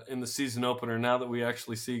the season opener now that we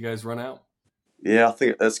actually see you guys run out? Yeah, I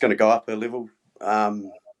think it's going to go up a level,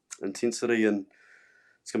 intensity, and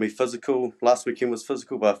it's going to be physical. Last weekend was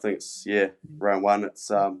physical, but I think it's round 1.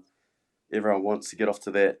 It's everyone wants to get off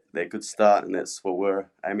to that good start, and that's what we're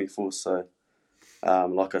aiming for. So,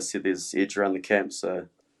 like I said, there's edge around the camp, so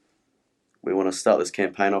we want to start this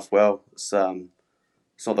campaign off well. It's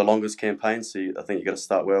not the longest campaign, so I think you got to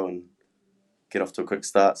start well and get off to a quick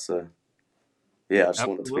start. So, I just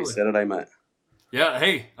want it to be Saturday, mate. Yeah,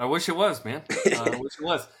 hey, I wish it was, man. I wish it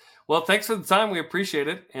was. Well, thanks for the time. We appreciate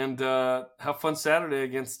it. And have fun Saturday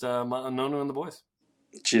against Ma'anonu and the boys.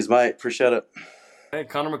 Cheers, mate. Appreciate it. Hey,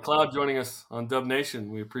 Connor McLeod joining us on Dub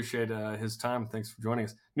Nation. We appreciate his time. Thanks for joining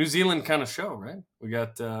us. New Zealand kind of show, right? We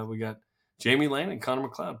got Jamie Lane and Connor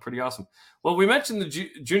McLeod. Pretty awesome. Well, we mentioned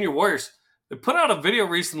the Junior Warriors. They put out a video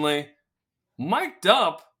recently, mic'd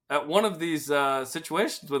up at one of these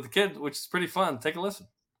situations with the kid, which is pretty fun. Take a listen.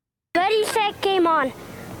 Ready, set, game on.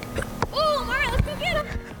 Oh, all right, let's go get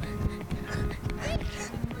him.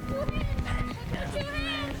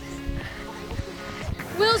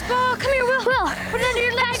 Will's ball, come here, Will. Will, put it under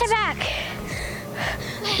your legs. Pass it back.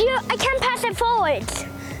 I can't pass it forwards.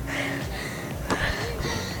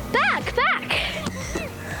 Back.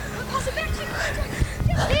 Pass it back.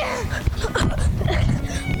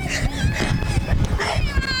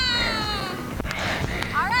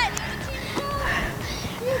 All right.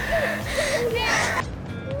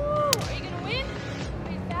 Are you gonna win?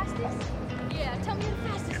 Are you fastest? Yeah, tell me the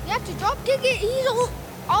fastest. You have to drop kick it. He's all.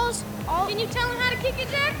 Can you tell him how to kick it,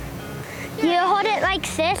 Jack? You hold it like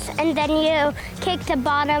this, and then you kick the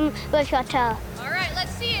bottom with your toe. All right,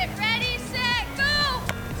 let's see it. Ready, set, go!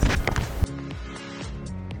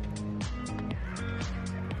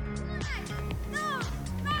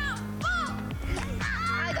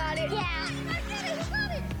 I got it. Yeah.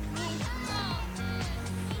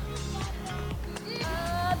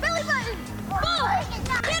 Belly button. Ball.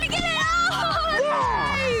 Get it. Oh,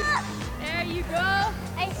 nice. There you go.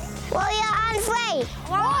 Warrior on three.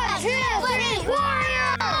 1, 2, 3,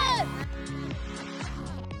 Warrior!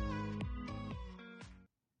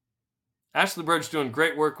 Ashley Bird's doing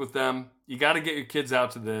great work with them. You got to get your kids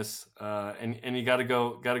out to this, and you got to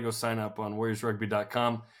go sign up on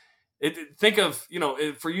warriorsrugby.com. Think of,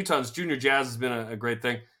 for Utahns, Junior Jazz has been a great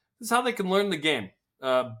thing. This is how they can learn the game.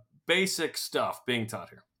 Basic stuff being taught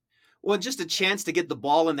here. Well, just a chance to get the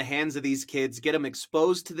ball in the hands of these kids, get them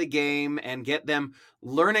exposed to the game, and get them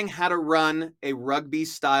learning how to run a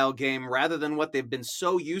rugby-style game rather than what they've been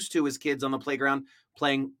so used to as kids on the playground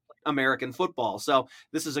playing American football. So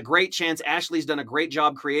this is a great chance. Ashley's done a great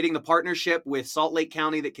job creating the partnership with Salt Lake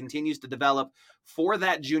County that continues to develop for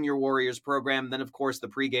that Junior Warriors program. Then, of course, the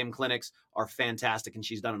pregame clinics are fantastic, and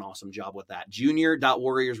she's done an awesome job with that.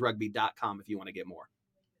 junior.warriorsrugby.com if you want to get more.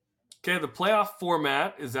 Okay, the playoff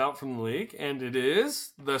format is out from the league, and it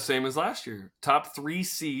is the same as last year. Top 3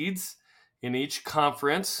 seeds in each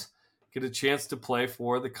conference get a chance to play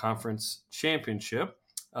for the conference championship.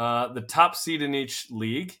 The top seed in each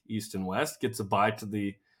league, East and West, gets a bye to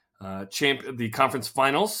the conference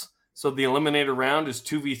finals. So the eliminator round is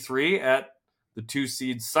 2v3 at the 2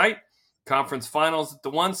 seed site. Conference finals at the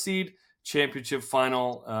 1 seed. Championship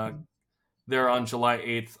final there on July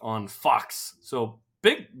 8th on Fox. So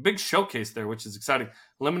big showcase there, which is exciting.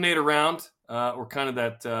 Eliminator round, or kind of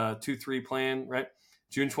that 2-3 plan, right?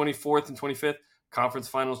 June 24th and 25th. Conference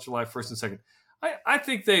finals July 1st and 2nd. I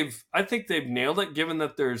think they've nailed it, given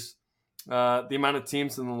that there's the amount of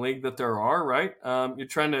teams in the league that there are, right? You're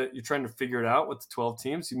trying to figure it out with the 12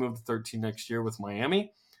 teams. You move to 13 next year with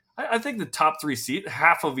Miami. I think the top 3 seed,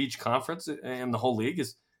 half of each conference and the whole league,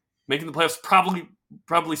 is making the playoffs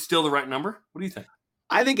probably still the right number. What do you think?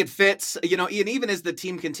 I think it fits, and even as the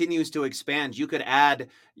team continues to expand, you could add,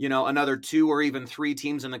 another 2 or even 3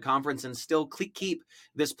 teams in the conference and still keep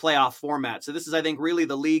this playoff format. So this is, I think, really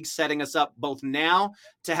the league setting us up both now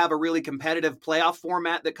to have a really competitive playoff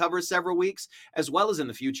format that covers several weeks, as well as in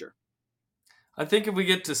the future. I think if we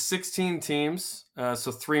get to 16 teams,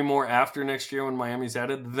 so 3 more after next year when Miami's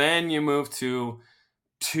added, then you move to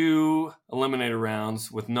 2 eliminator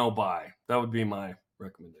rounds with no bye. That would be my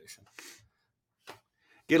recommendation.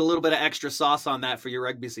 Get a little bit of extra sauce on that for your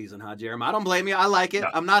rugby season, huh, Jeremy? I don't blame you. I like it.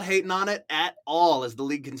 Yeah. I'm not hating on it at all as the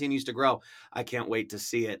league continues to grow. I can't wait to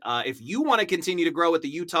see it. If you want to continue to grow with the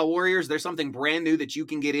Utah Warriors, there's something brand new that you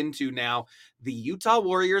can get into now. The Utah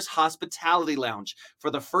Warriors Hospitality Lounge. For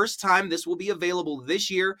the first time, this will be available this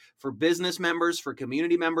year for business members, for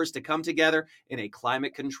community members to come together in a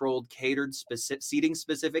climate-controlled, catered,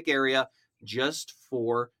 seating-specific area just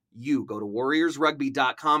for you. Go to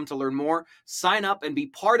warriorsrugby.com to learn more. Sign up and be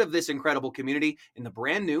part of this incredible community in the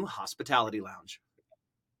brand new Hospitality Lounge.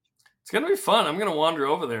 It's going to be fun. I'm going to wander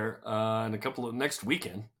over there next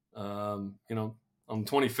weekend, on the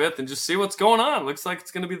 25th, and just see what's going on. Looks like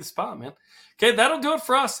it's going to be the spot, man. Okay, that'll do it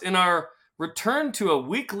for us in our return to a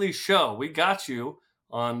weekly show. We got you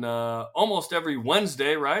on almost every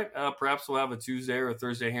Wednesday, right? Perhaps we'll have a Tuesday or a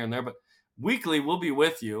Thursday here and there, but weekly, we'll be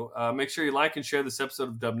with you. Make sure you like and share this episode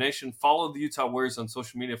of Dub Nation. Follow the Utah Warriors on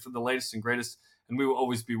social media for the latest and greatest, and we will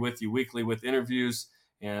always be with you weekly with interviews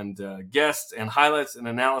and guests and highlights and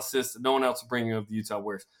analysis that no one else will bring you of the Utah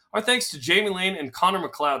Warriors. Our thanks to Jamie Lane and Connor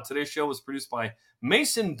McLeod. Today's show was produced by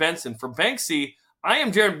Mason Benson. For Banksy, I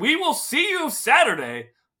am Jared. We will see you Saturday,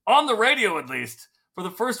 on the radio at least, for the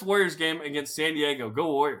first Warriors game against San Diego.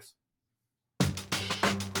 Go Warriors.